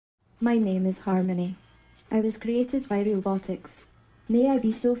My name is Harmony. I was created by robotics. May I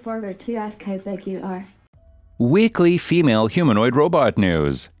be so forward to ask how big you are? Weekly female humanoid robot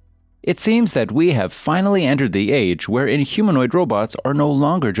news. It seems that we have finally entered the age wherein humanoid robots are no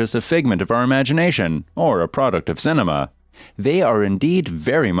longer just a figment of our imagination or a product of cinema. They are indeed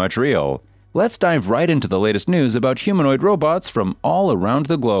very much real. Let's dive right into the latest news about humanoid robots from all around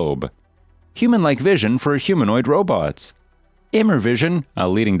the globe. Human-like vision for humanoid robots. Immervision, a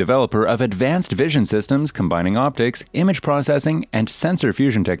leading developer of advanced vision systems combining optics, image processing, and sensor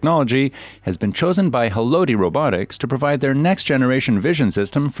fusion technology, has been chosen by Halodi Robotics to provide their next-generation vision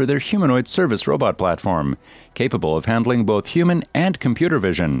system for their humanoid service robot platform, capable of handling both human and computer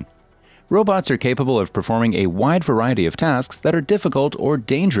vision. Robots are capable of performing a wide variety of tasks that are difficult or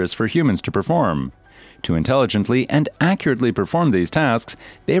dangerous for humans to perform. To intelligently and accurately perform these tasks,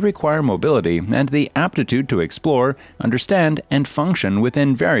 they require mobility and the aptitude to explore, understand, and function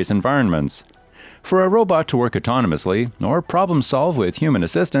within various environments. For a robot to work autonomously or problem-solve with human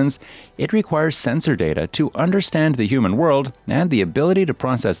assistance, it requires sensor data to understand the human world and the ability to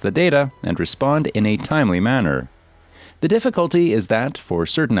process the data and respond in a timely manner. The difficulty is that, for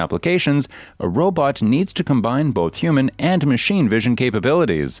certain applications, a robot needs to combine both human and machine vision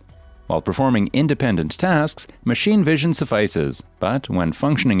capabilities. While performing independent tasks, machine vision suffices, but when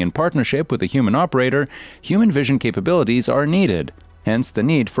functioning in partnership with a human operator, human vision capabilities are needed, hence the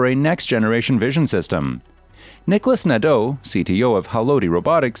need for a next-generation vision system. Nicholas Nadeau, CTO of Halodi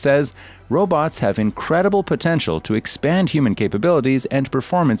Robotics, says, "Robots have incredible potential to expand human capabilities and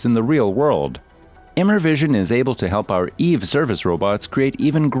performance in the real world. Immervision is able to help our Eve service robots create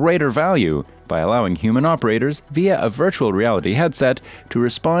even greater value by allowing human operators, via a virtual reality headset, to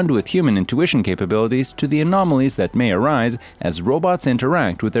respond with human intuition capabilities to the anomalies that may arise as robots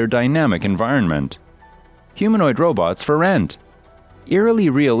interact with their dynamic environment." Humanoid robots for rent. Eerily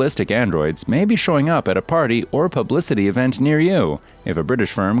realistic androids may be showing up at a party or publicity event near you, if a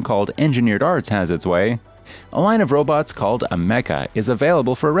British firm called Engineered Arts has its way. A line of robots called a mecha is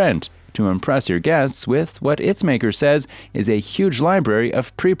available for rent, to impress your guests with what its maker says is a huge library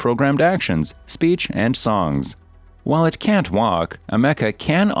of pre-programmed actions, speech, and songs. While it can't walk, a mecha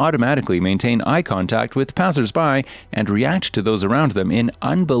can automatically maintain eye contact with passers-by and react to those around them in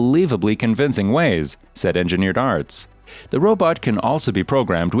unbelievably convincing ways, said Engineered Arts. The robot can also be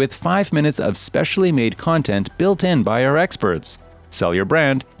programmed with 5 minutes of specially made content built in by our experts. Sell your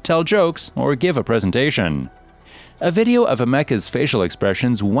brand, tell jokes, or give a presentation. A video of a mecha's facial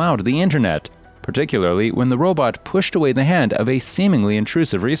expressions wowed the internet, particularly when the robot pushed away the hand of a seemingly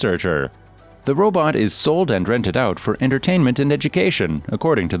intrusive researcher. The robot is sold and rented out for entertainment and education,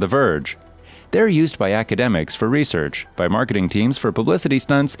 according to The Verge. They're used by academics for research, by marketing teams for publicity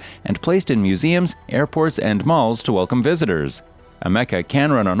stunts, and placed in museums, airports, and malls to welcome visitors. A mecha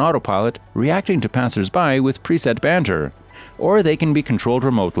can run on autopilot, reacting to passers-by with preset banter. Or they can be controlled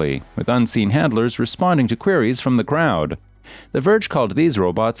remotely, with unseen handlers responding to queries from the crowd. The Verge called these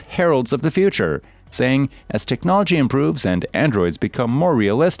robots heralds of the future, saying, as technology improves and androids become more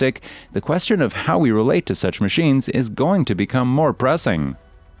realistic, the question of how we relate to such machines is going to become more pressing.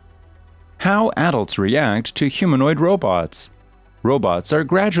 How adults react to humanoid robots. Robots are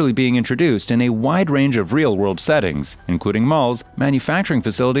gradually being introduced in a wide range of real-world settings, including malls, manufacturing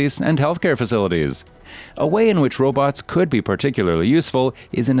facilities, and healthcare facilities. A way in which robots could be particularly useful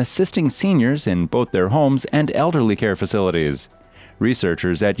is in assisting seniors in both their homes and elderly care facilities.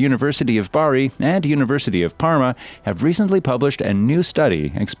 Researchers at University of Bari and University of Parma have recently published a new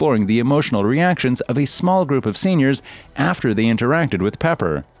study exploring the emotional reactions of a small group of seniors after they interacted with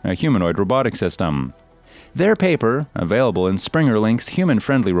Pepper, a humanoid robotic system. Their paper, available in Springer Link's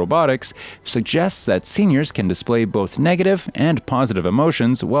Human-Friendly Robotics, suggests that seniors can display both negative and positive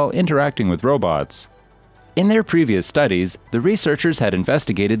emotions while interacting with robots. In their previous studies, the researchers had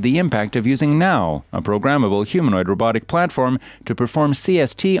investigated the impact of using Now, a programmable humanoid robotic platform, to perform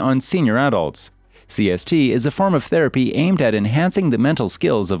CST on senior adults. CST is a form of therapy aimed at enhancing the mental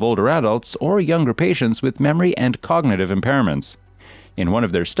skills of older adults or younger patients with memory and cognitive impairments. In one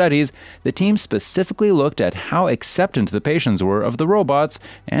of their studies, the team specifically looked at how acceptant the patients were of the robots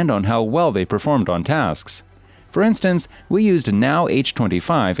and on how well they performed on tasks. For instance, we used Now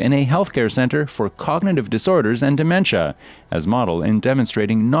H25 in a healthcare center for cognitive disorders and dementia as model in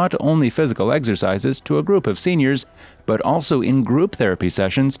demonstrating not only physical exercises to a group of seniors, but also in group therapy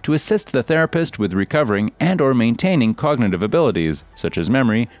sessions to assist the therapist with recovering and/or maintaining cognitive abilities, such as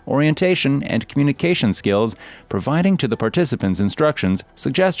memory, orientation, and communication skills, providing to the participants instructions,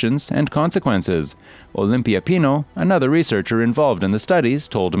 suggestions, and consequences. Olympia Pino, another researcher involved in the studies,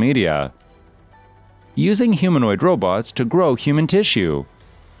 told media. Using humanoid robots to grow human tissue.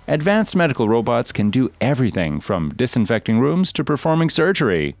 Advanced medical robots can do everything from disinfecting rooms to performing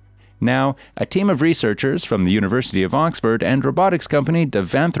surgery. Now, a team of researchers from the University of Oxford and robotics company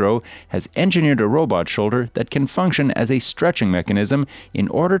Devanthro has engineered a robot shoulder that can function as a stretching mechanism in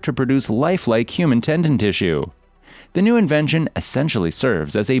order to produce lifelike human tendon tissue. The new invention essentially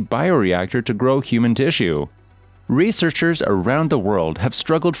serves as a bioreactor to grow human tissue. Researchers around the world have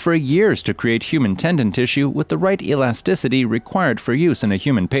struggled for years to create human tendon tissue with the right elasticity required for use in a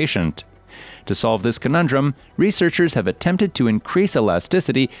human patient. To solve this conundrum, researchers have attempted to increase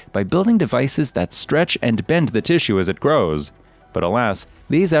elasticity by building devices that stretch and bend the tissue as it grows. But alas,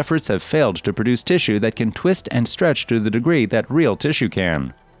 these efforts have failed to produce tissue that can twist and stretch to the degree that real tissue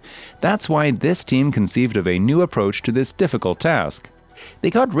can. That's why this team conceived of a new approach to this difficult task. They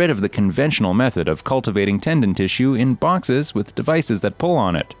got rid of the conventional method of cultivating tendon tissue in boxes with devices that pull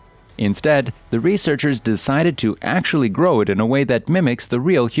on it. Instead, the researchers decided to actually grow it in a way that mimics the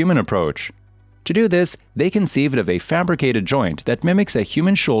real human approach. To do this, they conceived of a fabricated joint that mimics a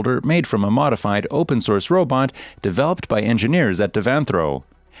human shoulder made from a modified open-source robot developed by engineers at Devanthro.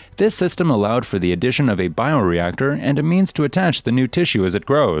 This system allowed for the addition of a bioreactor and a means to attach the new tissue as it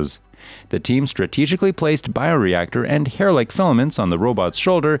grows. The team strategically placed bioreactor and hair-like filaments on the robot's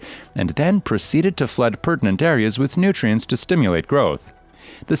shoulder and then proceeded to flood pertinent areas with nutrients to stimulate growth.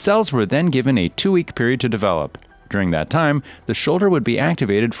 The cells were then given a 2-week period to develop. During that time, the shoulder would be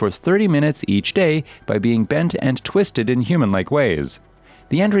activated for 30 minutes each day by being bent and twisted in human-like ways.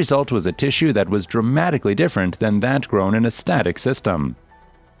 The end result was a tissue that was dramatically different than that grown in a static system.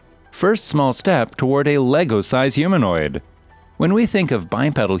 First small step toward a Lego-sized humanoid. When we think of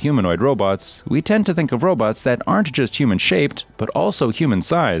bipedal humanoid robots, we tend to think of robots that aren't just human-shaped, but also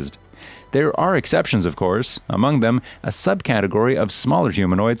human-sized. There are exceptions, of course, among them a subcategory of smaller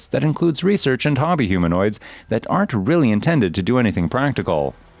humanoids that includes research and hobby humanoids that aren't really intended to do anything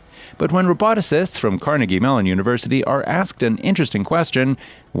practical. But when roboticists from Carnegie Mellon University are asked an interesting question,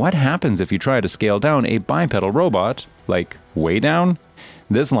 what happens if you try to scale down a bipedal robot, like way down?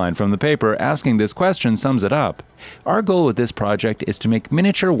 This line from the paper asking this question sums it up. Our goal with this project is to make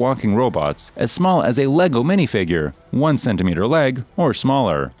miniature walking robots as small as a Lego minifigure, 1 centimeter leg or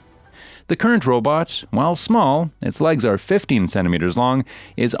smaller. The current robot, while small, its legs are 15 centimeters long,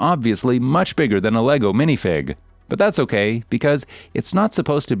 is obviously much bigger than a Lego minifig. But that's okay, because it's not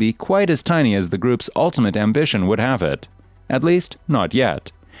supposed to be quite as tiny as the group's ultimate ambition would have it. At least, not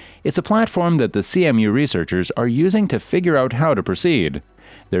yet. It's a platform that the CMU researchers are using to figure out how to proceed.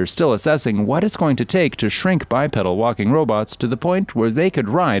 They're still assessing what it's going to take to shrink bipedal walking robots to the point where they could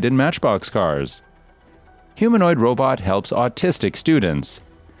ride in Matchbox cars. Humanoid robot helps autistic students.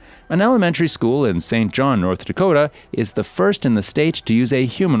 An elementary school in St. John, North Dakota, is the first in the state to use a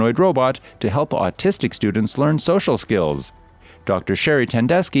humanoid robot to help autistic students learn social skills. Dr. Sherry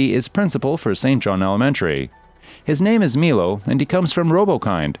Tandeschi is principal for St. John Elementary. His name is Milo, and he comes from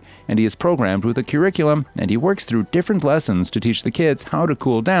RoboKind, and he is programmed with a curriculum, and he works through different lessons to teach the kids how to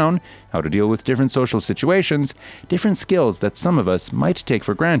cool down, how to deal with different social situations, different skills that some of us might take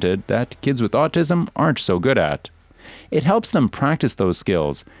for granted that kids with autism aren't so good at. It helps them practice those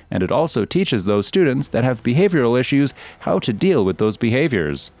skills, and it also teaches those students that have behavioral issues how to deal with those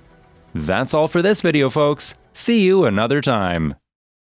behaviors. That's all for this video, folks. See you another time.